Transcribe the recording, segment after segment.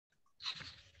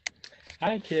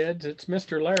Hi, kids. It's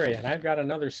Mr. Larry, and I've got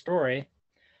another story.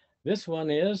 This one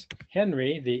is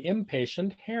Henry the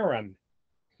Impatient Heron.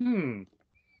 Hmm,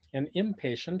 an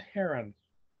impatient heron.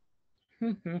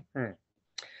 The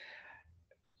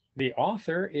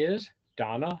author is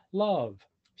Donna Love.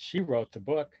 She wrote the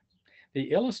book. The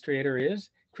illustrator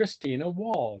is Christina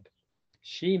Wald.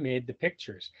 She made the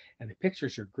pictures, and the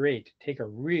pictures are great. Take a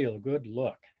real good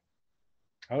look.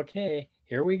 Okay,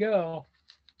 here we go.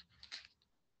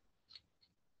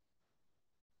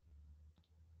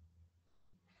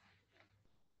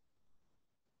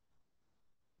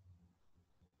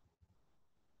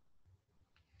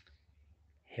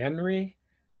 Henry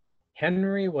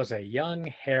Henry was a young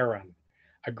heron,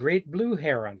 a great blue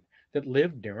heron that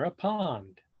lived near a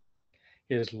pond.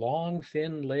 His long,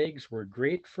 thin legs were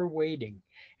great for wading,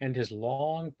 and his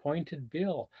long, pointed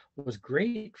bill was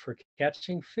great for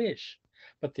catching fish.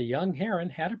 But the young heron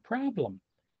had a problem.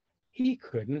 He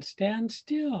couldn't stand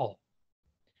still.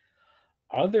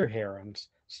 Other herons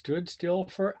stood still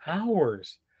for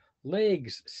hours,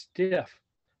 legs stiff,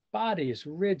 bodies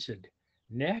rigid,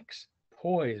 necks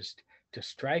poised to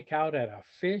strike out at a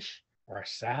fish or a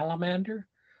salamander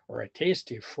or a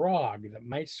tasty frog that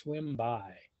might swim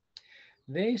by.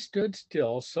 They stood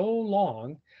still so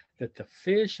long that the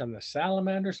fish and the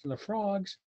salamanders and the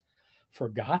frogs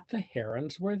forgot the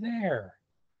herons were there.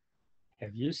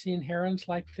 Have you seen herons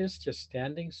like this just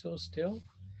standing so still?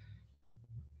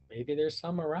 Maybe there's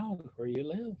some around where you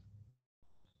live.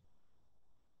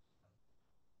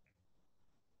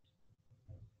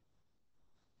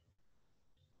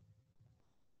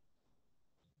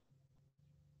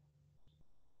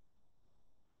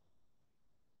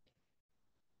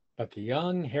 But the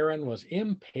young heron was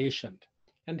impatient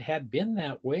and had been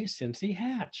that way since he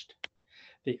hatched.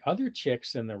 The other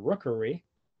chicks in the rookery,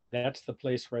 that's the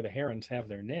place where the herons have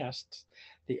their nests,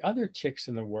 the other chicks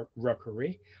in the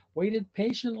rookery waited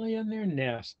patiently in their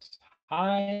nests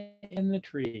high in the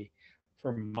tree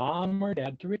for mom or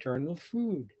dad to return with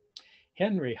food.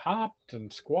 Henry hopped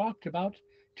and squawked about,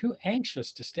 too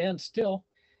anxious to stand still.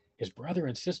 His brother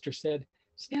and sister said,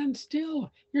 "Stand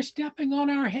still, you're stepping on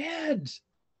our heads."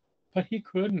 But he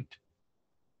couldn't.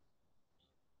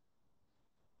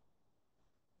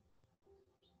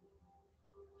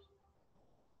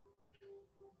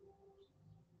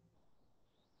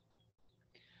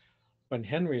 When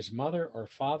Henry's mother or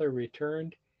father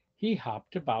returned, he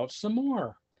hopped about some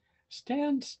more.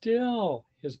 "Stand still,"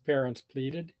 his parents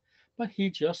pleaded, but he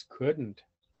just couldn't.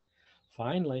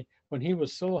 Finally, when he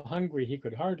was so hungry he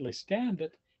could hardly stand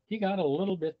it, he got a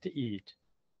little bit to eat.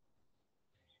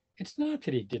 It's not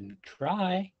that he didn't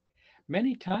try.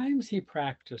 Many times he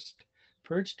practiced,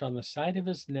 perched on the side of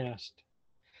his nest,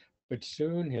 but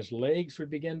soon his legs would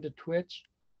begin to twitch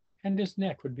and his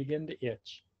neck would begin to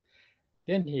itch.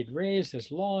 Then he'd raise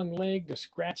his long leg to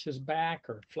scratch his back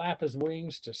or flap his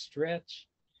wings to stretch.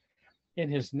 In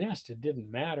his nest it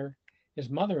didn't matter. His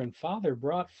mother and father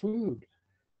brought food,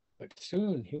 but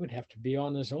soon he would have to be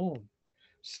on his own.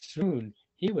 Soon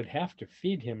he would have to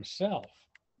feed himself.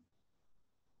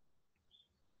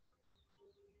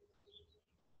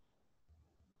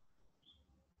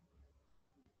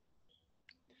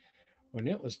 When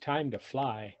it was time to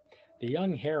fly, the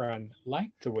young heron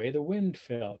liked the way the wind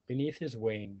felt beneath his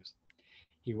wings.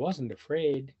 He wasn't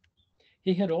afraid.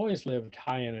 He had always lived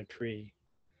high in a tree.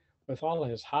 With all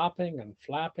his hopping and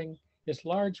flapping, his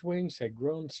large wings had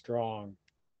grown strong.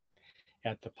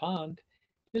 At the pond,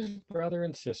 his brother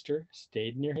and sister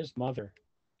stayed near his mother.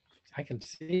 I can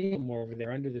see him over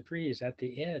there under the trees at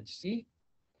the edge. See?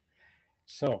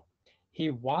 So he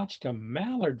watched a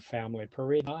mallard family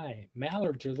parade by.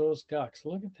 Mallards are those ducks.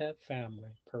 Look at that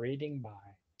family parading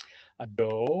by. A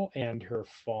doe and her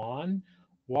fawn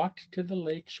walked to the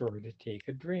lake shore to take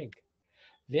a drink.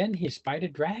 Then he spied a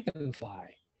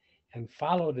dragonfly and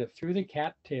followed it through the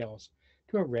cattails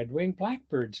to a red-winged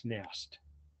blackbird's nest.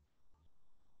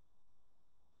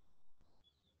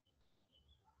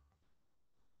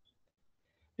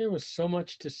 There was so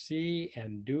much to see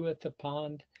and do at the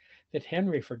pond that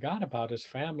Henry forgot about his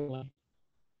family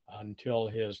until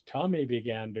his tummy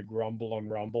began to grumble and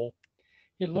rumble.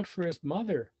 He looked for his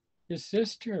mother, his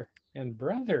sister, and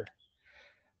brother,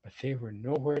 but they were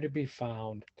nowhere to be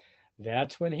found.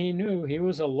 That's when he knew he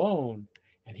was alone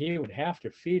and he would have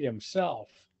to feed himself.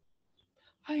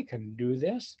 I can do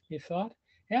this, he thought.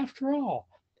 After all,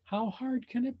 how hard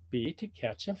can it be to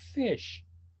catch a fish?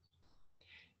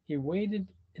 He waded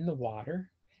in the water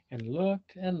and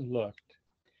looked and looked.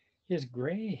 His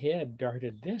gray head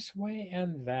darted this way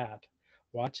and that,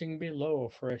 watching below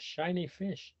for a shiny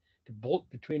fish to bolt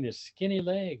between his skinny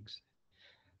legs.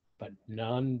 But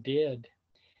none did.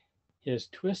 His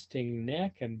twisting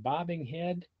neck and bobbing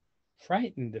head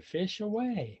frightened the fish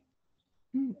away.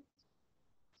 Hmm.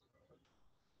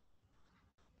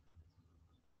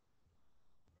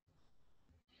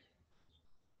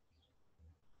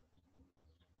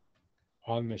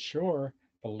 On the shore,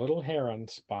 the little heron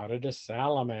spotted a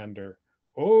salamander.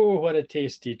 Oh, what a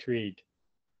tasty treat!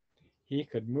 He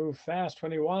could move fast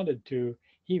when he wanted to.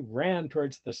 He ran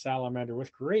towards the salamander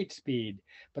with great speed,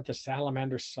 but the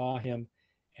salamander saw him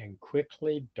and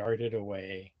quickly darted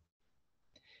away.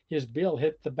 His bill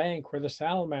hit the bank where the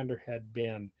salamander had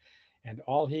been, and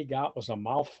all he got was a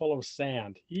mouthful of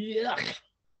sand. Yuck!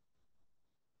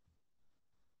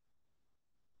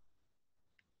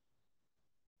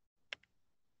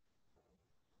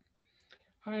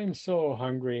 I'm so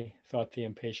hungry, thought the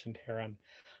impatient heron.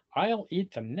 I'll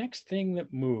eat the next thing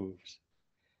that moves.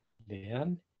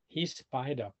 Then he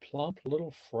spied a plump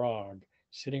little frog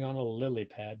sitting on a lily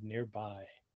pad nearby.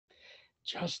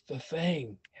 Just the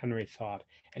thing, Henry thought,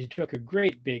 and he took a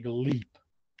great big leap.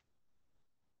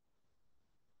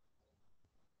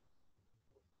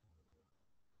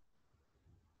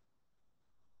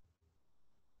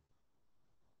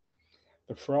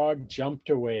 The frog jumped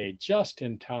away just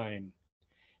in time.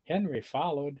 Henry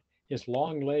followed, his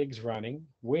long legs running,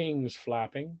 wings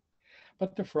flapping,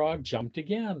 but the frog jumped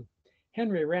again.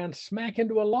 Henry ran smack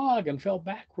into a log and fell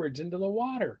backwards into the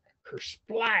water.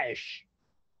 Kersplash!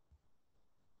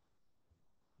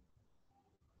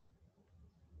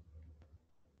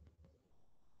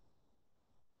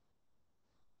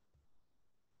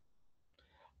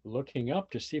 Looking up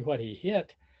to see what he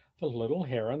hit, the little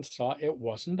heron saw it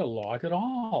wasn't a log at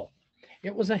all.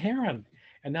 It was a heron,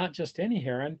 and not just any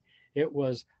heron, it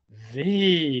was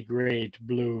the great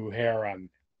blue heron,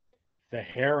 the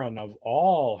heron of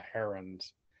all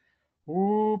herons.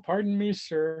 "Oh, pardon me,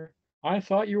 sir. I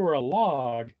thought you were a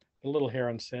log," the little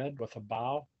heron said with a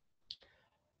bow.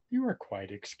 "You are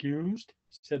quite excused,"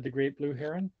 said the great blue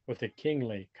heron with a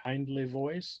kingly, kindly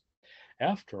voice.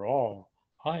 "After all,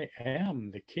 I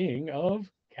am the king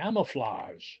of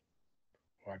camouflage."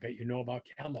 Oh, I bet you know about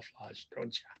camouflage,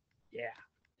 don't you? Yeah.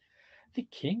 "The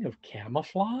king of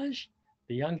camouflage?"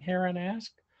 the young heron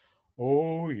asked.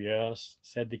 "Oh, yes,"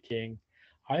 said the king.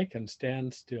 "I can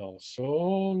stand still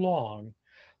so long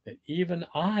that even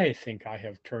I think I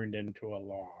have turned into a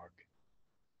log."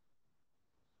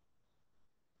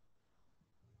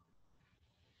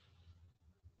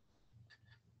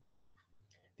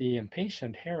 The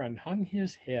impatient heron hung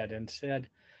his head and said,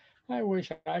 "I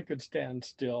wish I could stand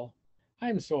still.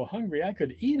 I'm so hungry I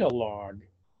could eat a log."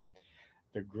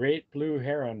 The great blue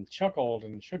heron chuckled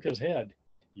and shook his head.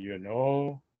 "You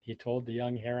know," he told the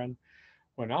young heron,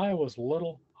 "when I was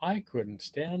little I couldn't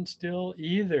stand still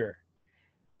either.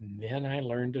 Then I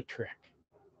learned a trick."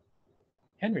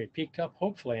 Henry peeked up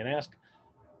hopefully and asked,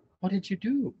 "What did you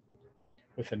do?"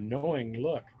 With a knowing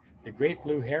look, the great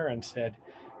blue heron said,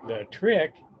 "The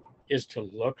trick is to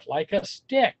look like a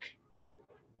stick."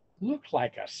 "Look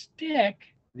like a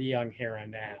stick?" the young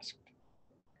heron asked.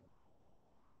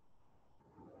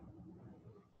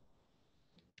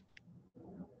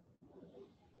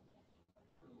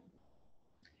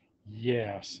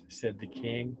 "Yes," said the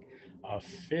king, "a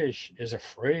fish is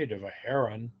afraid of a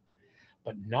heron,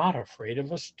 but not afraid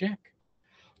of a stick.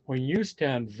 When you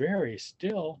stand very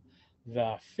still,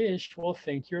 the fish will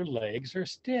think your legs are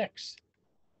sticks."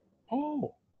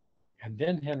 "Oh," and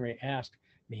then Henry asked,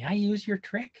 "May I use your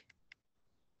trick?"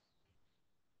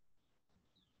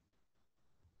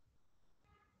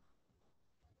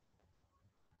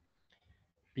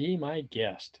 "Be my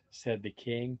guest," said the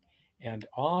king, and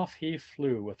off he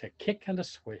flew with a kick and a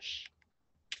swish.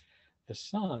 The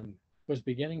sun was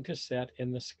beginning to set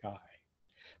in the sky,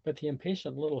 but the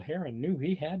impatient little heron knew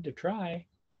he had to try.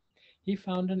 He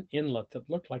found an inlet that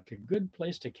looked like a good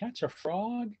place to catch a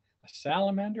frog, a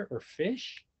salamander, or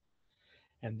fish.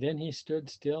 And then he stood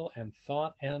still and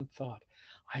thought and thought.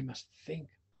 "I must think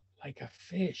like a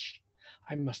fish.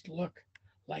 I must look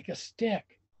like a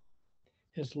stick."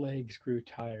 His legs grew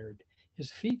tired,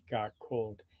 his feet got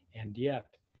cold, and yet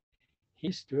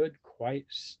he stood quite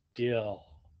still.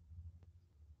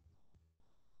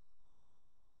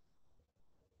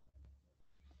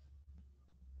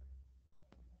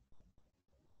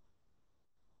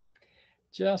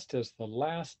 Just as the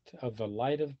last of the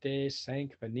light of day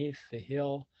sank beneath the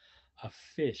hill, a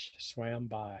fish swam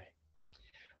by.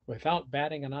 Without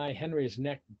batting an eye, Henry's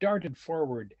neck darted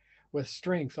forward with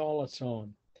strength all its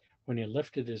own. When he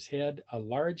lifted his head, a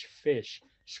large fish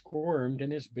squirmed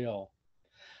in his bill.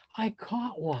 "I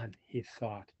caught one," he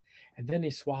thought, and then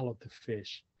he swallowed the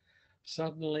fish.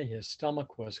 Suddenly his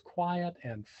stomach was quiet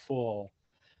and full.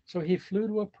 So he flew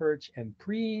to a perch and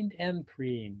preened,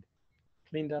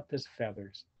 cleaned up his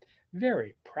feathers,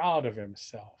 very proud of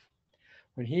himself.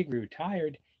 When he grew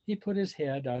tired, he put his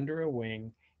head under a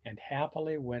wing and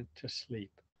happily went to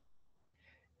sleep.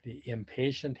 The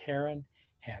impatient heron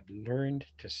had learned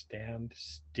to stand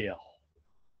still.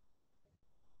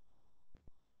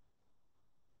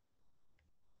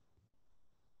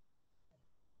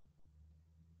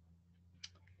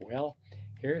 Well,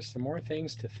 here's some more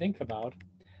things to think about.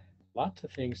 Lots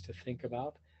of things to think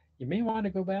about. You may want to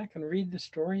go back and read the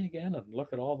story again and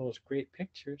look at all those great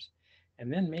pictures,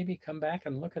 and then maybe come back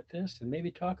and look at this and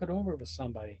maybe talk it over with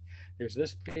somebody. There's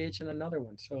this page and another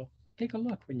one, so take a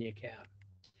look when you can.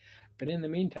 But in the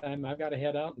meantime, I've got to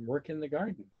head out and work in the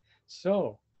garden.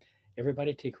 So,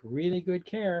 everybody take really good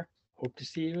care. Hope to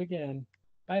see you again.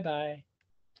 Bye bye.